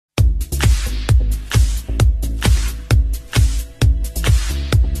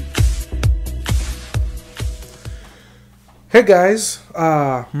Hey guys,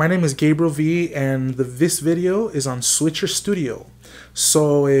 my name is Gabriel V, and this video is on Switcher Studio.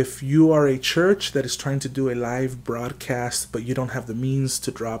 So if you are a church that is trying to do a live broadcast but you don't have the means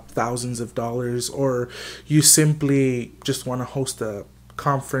to drop thousands of dollars, or you simply just want to host a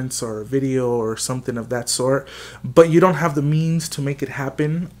conference or a video or something of that sort, but you don't have the means to make it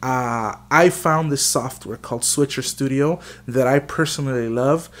happen, I found this software called Switcher Studio that I personally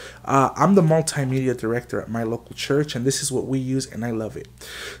love. I'm the multimedia director at my local church, and this is what we use, and I love it.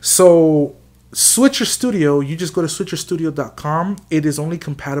 So Switcher Studio, you just go to switcherstudio.com. It is only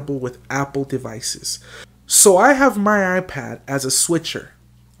compatible with Apple devices. So I have my iPad as a switcher,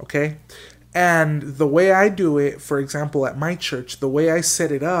 okay? And the way I do it, for example, at my church, the way I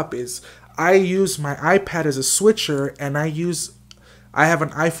set it up is I use my iPad as a switcher, and I have an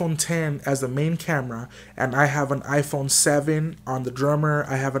iPhone 10 as the main camera, and I have an iPhone 7 on the drummer,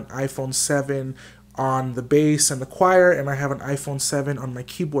 I have an iPhone 7 on the bass and the choir, and I have an iPhone 7 on my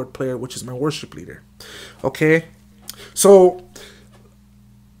keyboard player, which is my worship leader. Okay? So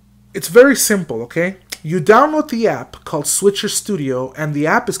it's very simple, okay? You download the app called Switcher Studio, and the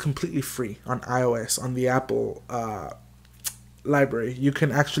app is completely free on iOS, on the Apple library. You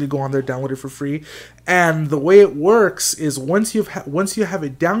can actually go on there, download it for free. And the way it works is once you have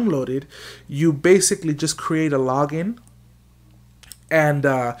it downloaded, you basically just create a login, and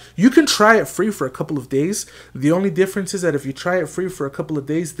you can try it free for a couple of days. The only difference is that if you try it free for a couple of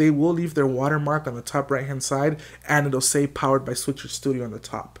days, they will leave their watermark on the top right hand side, and it'll say powered by Switcher Studio on the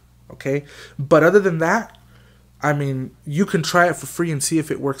top. Okay, but other than that, I mean, you can try it for free and see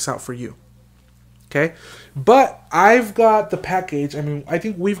if it works out for you. Okay, but I've got the package. I mean, I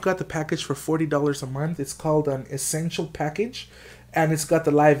think we've got the package for $40 a month. It's called an essential package, and it's got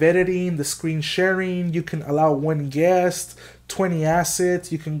the live editing, the screen sharing. You can allow 1 guest, 20 assets.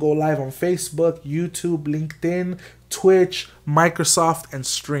 You can go live on Facebook, YouTube, LinkedIn, Twitch, Microsoft, and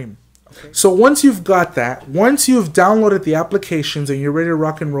stream. Okay. So once you've got that, once you've downloaded the applications and you're ready to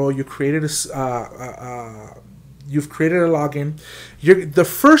rock and roll, you created you've created a login. The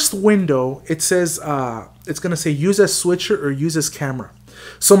first window, it says it's gonna say use as switcher or use as camera.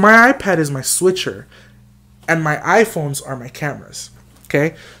 So my iPad is my switcher, and my iPhones are my cameras.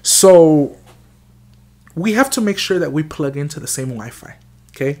 Okay, so we have to make sure that we plug into the same Wi-Fi.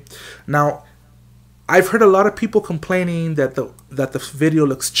 Okay, now I've heard a lot of people complaining that the video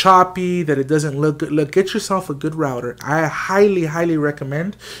looks choppy, that it doesn't look good. Look, get yourself a good router. I highly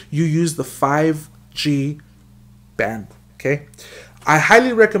recommend you use the 5G band. Okay, I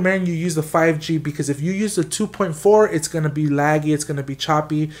highly recommend you use the 5G, because if you use the 2.4, it's gonna be laggy, it's gonna be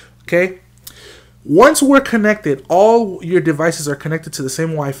choppy. Okay, once we're connected, all your devices are connected to the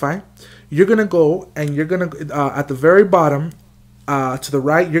same Wi-Fi. You're gonna go and you're gonna at the very bottom. To the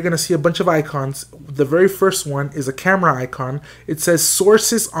right, you're going to see a bunch of icons. The very first one is a camera icon. It says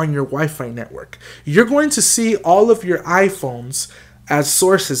sources on your Wi-Fi network. You're going to see all of your iPhones as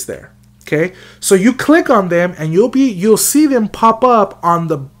sources there. Okay, so you click on them and you'll see them pop up on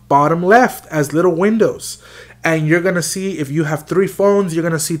the bottom left as little windows. And you're going to see, if you have 3 phones, you're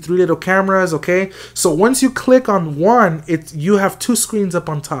going to see 3 little cameras, okay? So once you click on one, you have 2 screens up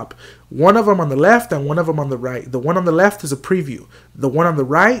on top. One of them on the left and one of them on the right. The one on the left is a preview. The one on the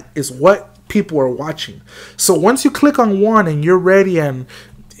right is what people are watching. So once you click on one and you're ready and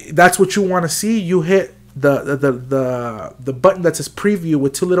that's what you want to see, you hit the button that says preview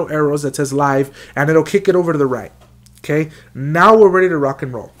with 2 little arrows that says live, and it'll kick it over to the right. Okay? Now we're ready to rock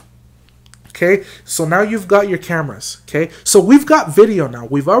and roll. Okay, so now you've got your cameras. Okay, so we've got video now.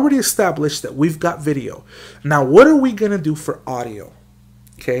 We've already established that we've got video. Now, what are we going to do for audio?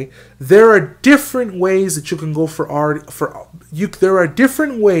 Okay, there are different ways that you can go for audio. There are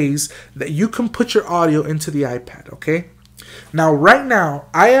different ways that you can put your audio into the iPad. Okay, now right now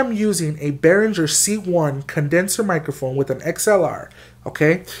I am using a Behringer C1 condenser microphone with an XLR.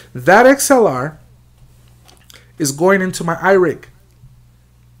 Okay, that XLR is going into my iRig.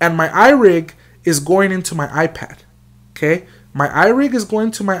 And my iRig is going into my iPad. Okay? My iRig is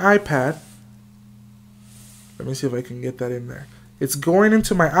going to my iPad. Let me see if I can get that in there. It's going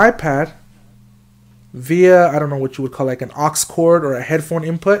into my iPad via, I don't know what you would call like an aux cord or a headphone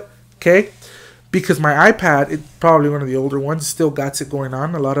input. Okay? Because my iPad, it's probably one of the older ones, still got it going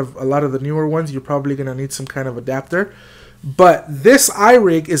on. A lot of the newer ones, you're probably going to need some kind of adapter. But this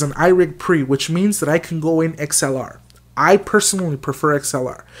iRig is an iRig Pre, which means that I can go in XLR. I personally prefer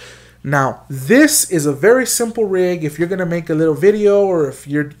XLR. Now, this is a very simple rig if you're going to make a little video, or if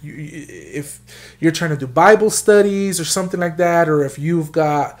you're trying to do Bible studies or something like that, or if you've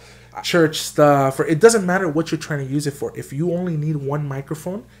got church stuff, or it doesn't matter what you're trying to use it for. If you only need one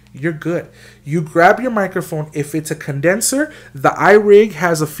microphone, you're good. You grab your microphone. If it's a condenser, the iRig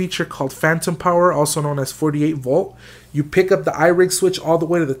has a feature called phantom power, also known as 48 volt. You pick up the iRig switch all the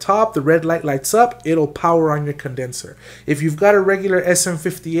way to the top, the red light lights up, it'll power on your condenser. If you've got a regular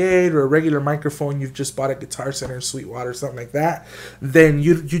SM58 or a regular microphone, you've just bought a Guitar Center, Sweetwater, something like that, then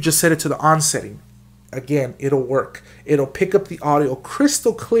you just set it to the on setting. Again, it'll work. It'll pick up the audio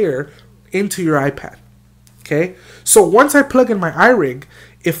crystal clear into your iPad. Okay? So once I plug in my iRig,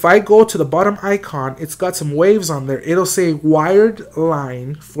 if I go to the bottom icon, it's got some waves on there. It'll say wired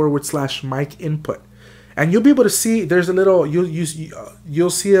line / mic input. And you'll be able to see there's a little you'll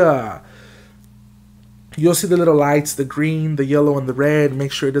see the little lights, the green, the yellow, and the red.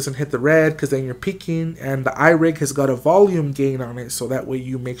 Make sure it doesn't hit the red, because then you're peaking. And the iRig has got a volume gain on it, so that way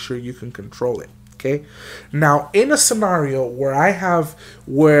you make sure you can control it. Okay. Now, in a scenario where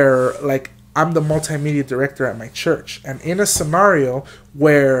like I'm the multimedia director at my church, and in a scenario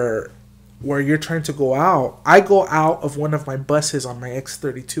where you're trying to go out, I go out of one of my buses on my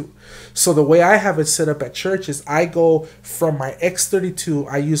X32. So the way I have it set up at church is I go from my X32,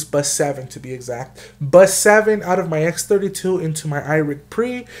 I use bus 7 to be exact, bus 7 out of my X32 into my iRig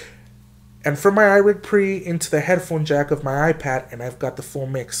Pre, and from my iRig Pre into the headphone jack of my iPad, and I've got the full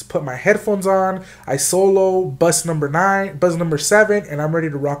mix. Put my headphones on, I solo bus number 7, and I'm ready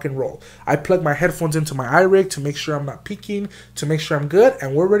to rock and roll. I plug my headphones into my iRig to make sure I'm not peaking, to make sure I'm good,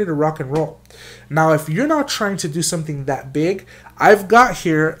 and we're ready to rock and roll. Now, if you're not trying to do something that big, I've got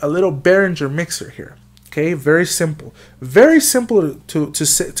here a little Behringer Mixer here. Okay, very simple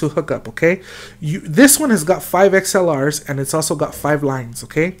to hook up. Okay, this one has got 5 XLRs, and it's also got 5 lines.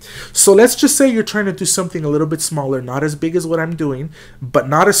 Okay, so let's just say you're trying to do something a little bit smaller, not as big as what I'm doing, but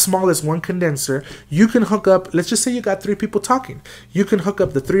not as small as one condenser. You can hook up, let's just say you got 3 people talking. You can hook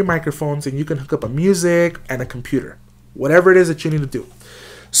up the 3 microphones, and you can hook up a music and a computer, whatever it is that you need to do.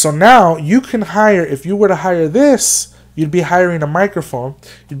 So now you can hire, if you were to hire this, you'd be hiring a microphone.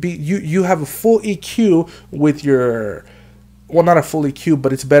 You have a full EQ with your, well, not a full EQ,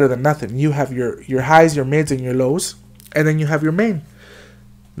 but it's better than nothing. You have your highs, your mids, and your lows, and then you have your main.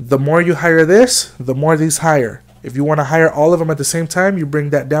 The more you hire this, the more these hire. If you want to hire all of them at the same time, you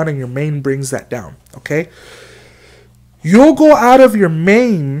bring that down, and your main brings that down. Okay, you'll go out of your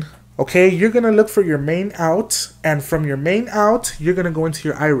main. Okay, you're gonna look for your main out, and from your main out, you're gonna go into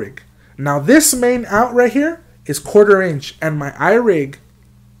your iRig. Now this main out right here is 1/4 inch, and my iRig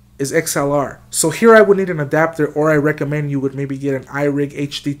is XLR. So here I would need an adapter, or I recommend you would maybe get an iRig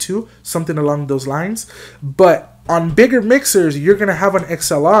HD2, something along those lines. But on bigger mixers, you're going to have an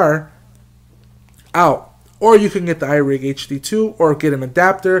XLR out, or you can get the iRig HD2 or get an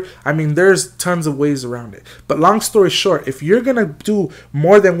adapter. I mean, there's tons of ways around it. But long story short, if you're going to do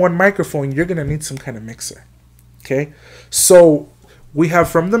more than one microphone, you're going to need some kind of mixer. Okay, so we have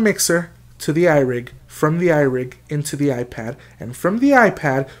from the mixer to the iRig, from the iRig into the iPad, and from the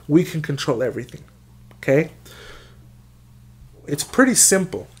iPad we can control everything. Okay, it's pretty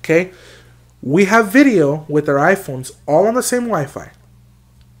simple. Okay, we have video with our iPhones all on the same Wi-Fi.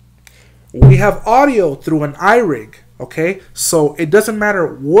 We have audio through an iRig. Okay, so it doesn't matter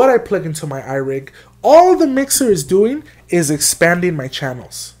what I plug into my iRig, all the mixer is doing is expanding my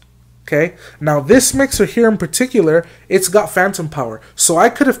channels. Okay, now this mixer here in particular, it's got phantom power. So I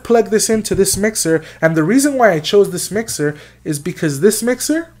could have plugged this into this mixer, and the reason why I chose this mixer is because this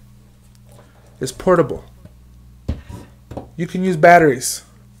mixer is portable. You can use batteries.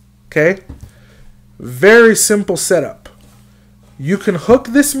 Okay, very simple setup. You can hook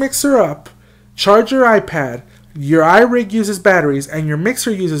this mixer up, charge your iPad, your iRig uses batteries, and your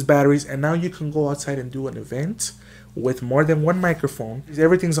mixer uses batteries, and now you can go outside and do an event with more than one microphone.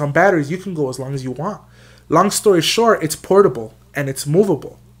 Everything's on batteries. You can go as long as you want. Long story short, it's portable and it's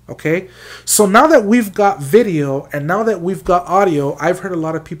movable. Okay, so now that we've got video and now that we've got audio, I've heard a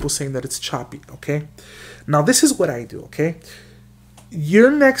lot of people saying that it's choppy. Okay, now this is what I do. Okay,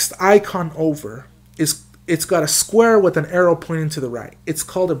 your next icon over is, it's got a square with an arrow pointing to the right. It's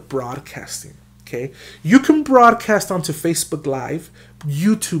called a broadcasting. Okay, you can broadcast onto Facebook Live,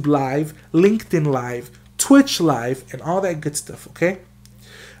 YouTube Live, LinkedIn Live, Twitch Live, and all that good stuff. Okay,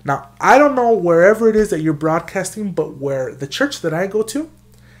 now I don't know wherever it is that you're broadcasting, but where the church that I go to,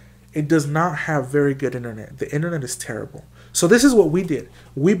 it does not have very good internet. The internet is terrible. So this is what we did.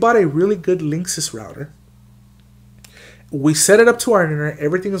 We bought a really good Linksys router. We set it up to our internet.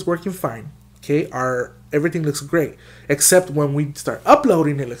 Everything is working fine. Okay, everything looks great, except when we start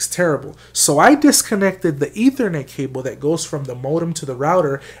uploading, it looks terrible. So I disconnected the Ethernet cable that goes from the modem to the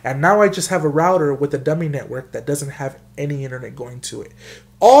router, and now I just have a router with a dummy network that doesn't have any internet going to it.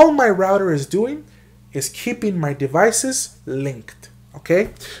 All my router is doing is keeping my devices linked. Okay,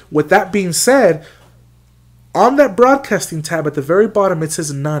 with that being said, on that broadcasting tab at the very bottom, it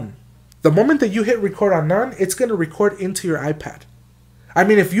says none. The moment that you hit record on none, it's going to record into your iPad. I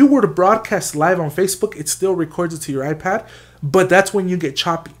mean, if you were to broadcast live on Facebook, it still records it to your iPad, but that's when you get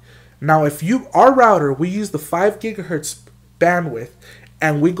choppy. Now, if our router, we use the 5 gigahertz bandwidth,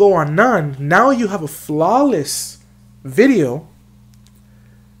 and we go on none, now you have a flawless video.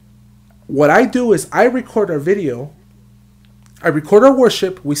 What I do is I record our video, I record our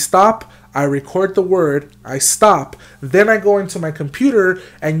worship, we stop, I record the word, I stop, then I go into my computer,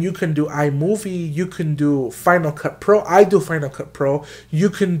 and you can do iMovie, you can do Final Cut Pro, I do Final Cut Pro, you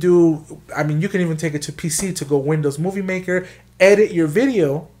can do, I mean, you can even take it to PC to go Windows Movie Maker, edit your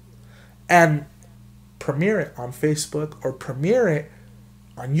video, and premiere it on Facebook or premiere it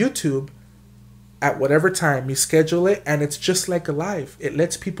on YouTube at whatever time you schedule it, and it's just like a live. It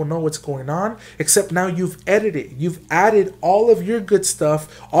lets people know what's going on, except now you've edited, you've added all of your good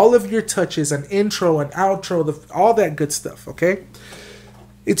stuff, all of your touches, an intro, an outro, all that good stuff, okay?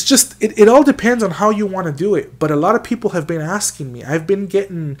 It's just, it all depends on how you want to do it, but a lot of people have been asking me. I've been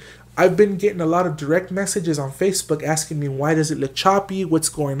getting a lot of direct messages on Facebook asking me, why does it look choppy, what's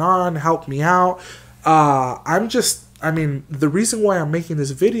going on, help me out. The reason why I'm making this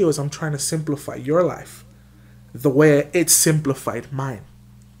video is I'm trying to simplify your life the way it simplified mine.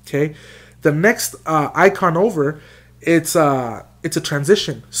 Okay, the next icon over, it's a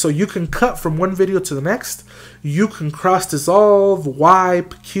transition, so you can cut from one video to the next. You can cross dissolve,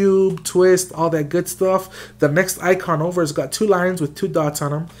 wipe, cube, twist, all that good stuff. The next icon over has got 2 lines with 2 dots on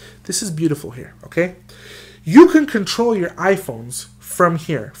them. This is beautiful here. Okay, you can control your iPhones from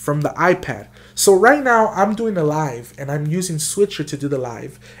here, from the iPad. So right now I'm doing a live and I'm using Switcher to do the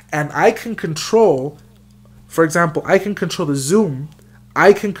live, and I can control, for example, I can control the zoom,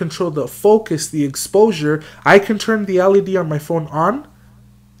 I can control the focus, the exposure, I can turn the LED on my phone on,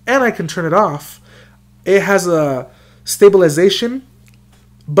 and I can turn it off. It has a stabilization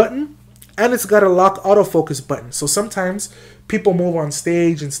button, and it's got a lock autofocus button. So sometimes people move on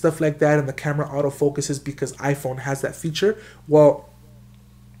stage and stuff like that, and the camera autofocuses because iPhone has that feature. Well,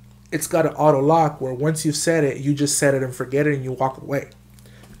 it's got an auto lock where once you set it, you just set it and forget it and you walk away.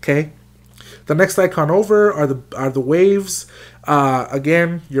 Okay. The next icon over are the waves.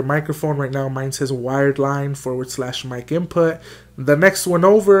 Again, your microphone right now, mine says wired line / mic input. The next one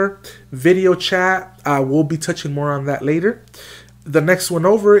over, video chat. We'll be touching more on that later. The next one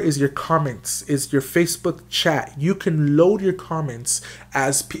over is your comments, is your Facebook chat. You can load your comments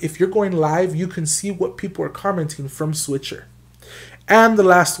if you're going live, you can see what people are commenting from Switcher. And the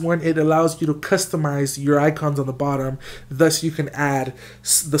last one, it allows you to customize your icons on the bottom. Thus, you can add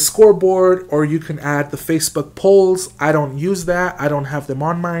the scoreboard, or you can add the Facebook polls. I don't use that. I don't have them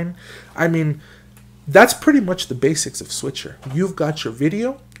on mine. I mean, that's pretty much the basics of Switcher. You've got your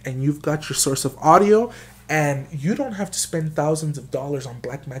video, and you've got your source of audio, and you don't have to spend thousands of dollars on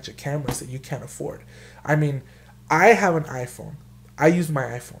Blackmagic cameras that you can't afford. I mean, I have an iPhone. I use my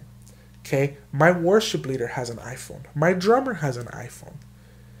iPhone. Okay, my worship leader has an iPhone. My drummer has an iPhone.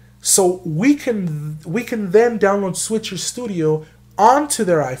 So we can then download Switcher Studio onto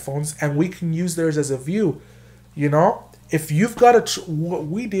their iPhones, and we can use theirs as a view. You know, if you've got what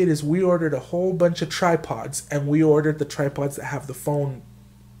we did is we ordered a whole bunch of tripods, and we ordered the tripods that have the phone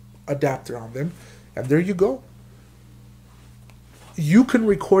adapter on them, and there you go. You can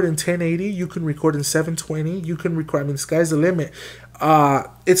record in 1080, you can record in 720, you can record, I mean, sky's the limit.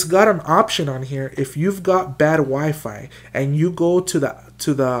 It's got an option on here. If you've got bad Wi-Fi and you go to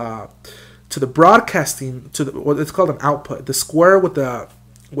the broadcasting, what it's called an output, the square with the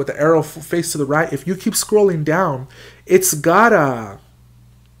arrow face to the right, if you keep scrolling down, it's got an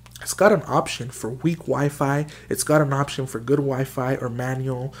option for weak Wi-Fi. It's got an option for good Wi-Fi or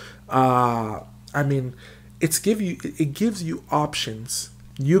manual. I mean, it gives you options.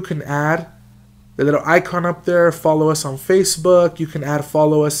 You can add the little icon up there, follow us on Facebook, you can add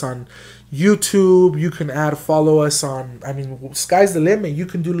follow us on YouTube, you can add follow us on, I mean, sky's the limit. You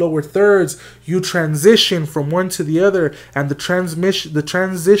can do lower thirds, you transition from one to the other, and the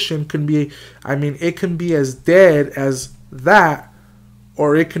transition can be, I mean, it can be as dead as that,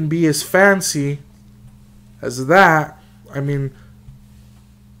 or it can be as fancy as that. I mean,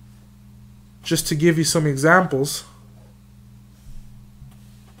 just to give you some examples.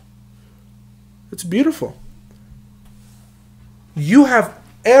 It's beautiful. You have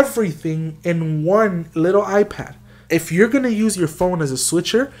everything in one little iPad. If you're going to use your phone as a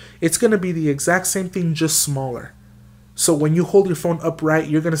switcher, it's going to be the exact same thing, just smaller. So when you hold your phone upright,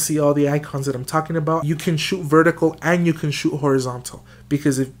 you're going to see all the icons that I'm talking about. You can shoot vertical and you can shoot horizontal,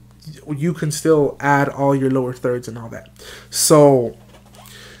 because if you can still add all your lower thirds and all that. So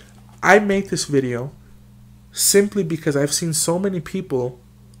I made this video simply because I've seen so many people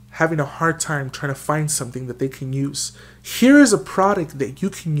having a hard time trying to find something that they can use. Here is a product that you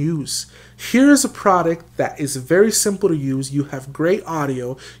can use. Here is a product that is very simple to use. You have great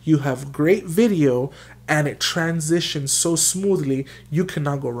audio, you have great video, and it transitions so smoothly, you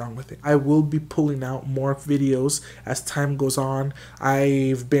cannot go wrong with it. I will be pulling out more videos as time goes on.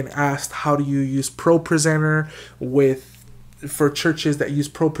 I've been asked, how do you use Pro Presenter for churches that use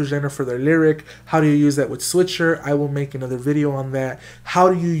Pro Presenter for their lyric? How do you use that with Switcher? I will make another video on that.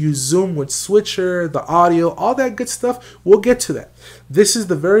 How do you use Zoom with Switcher, the audio, all that good stuff? We'll get to that. This is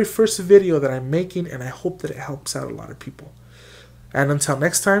the very first video that I'm making, and I hope that it helps out a lot of people. And until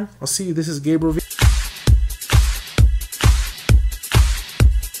next time, I'll see you. This is Gabriel V.